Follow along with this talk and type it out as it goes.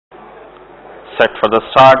set for the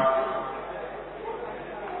start.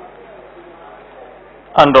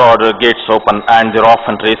 Under order, gates open and they're off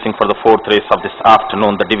and racing for the fourth race of this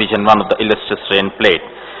afternoon, the Division 1 of the Illustrious Rain Plate.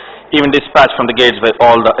 Even dispatched from the gates by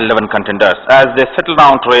all the 11 contenders. As they settle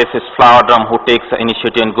down to race is Flower Drum, who takes the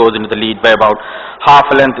initiative and goes into the lead by about half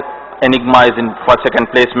a length. Enigma is in for second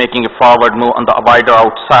place, making a forward move. On the wider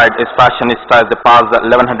outside is Fashionista as they pass the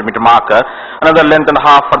 1100-meter marker. Another length and a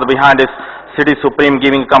half further behind is City Supreme,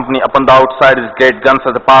 giving company. Up on the outside is Great Guns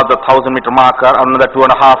as they pass the 1000-meter marker. Another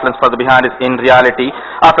 2.5 lengths further behind is In Reality.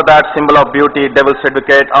 After that, Symbol of Beauty, Devil's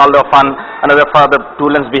Advocate, All the Fun. Another further 2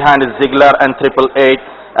 lengths behind is Ziegler and 888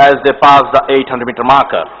 as they pass the 800-meter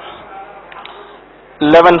marker.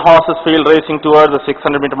 11 horses field racing towards the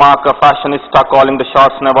 600-meter marker. Fashionista calling the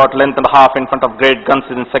shots in about length and a half in front of Great Guns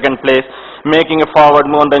is in second place. Making a forward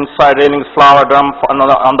move on the inside railing is Flower Drum. On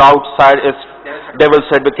the outside is Devil's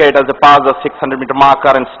Advocate as they pass the 600-meter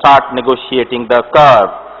marker and start negotiating the curve.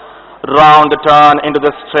 Round the turn into the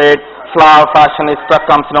straight. Flower Fashionista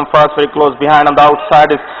comes in first, very close behind. On the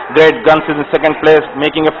outside is Great Guns is in second place.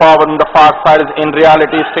 Making a forward on the far side is In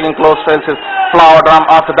Reality. Sticking close trails is Flower Drum.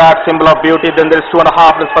 After that, Symbol of Beauty. Then there is 2.5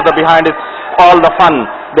 lengths further behind is All the Fun.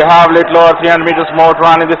 They have little over 300 meters more to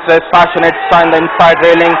run in this race. Fashionista in the inside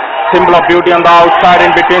railing. Symbol of Beauty on the outside.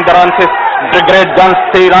 In between the runs is the Great Guns.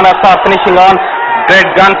 3 runners are finishing on. Great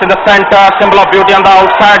Guns in the center, Symbol of Beauty on the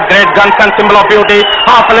outside. Great Guns and Symbol of Beauty.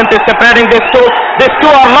 Half a length is separating these two. These two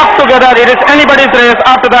are locked together. It is anybody's race.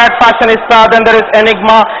 After that, Fashionista. Then there is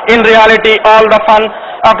Enigma, In Reality, All the Fun.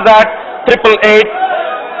 After that, 888,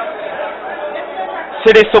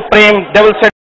 City Supreme, Devil's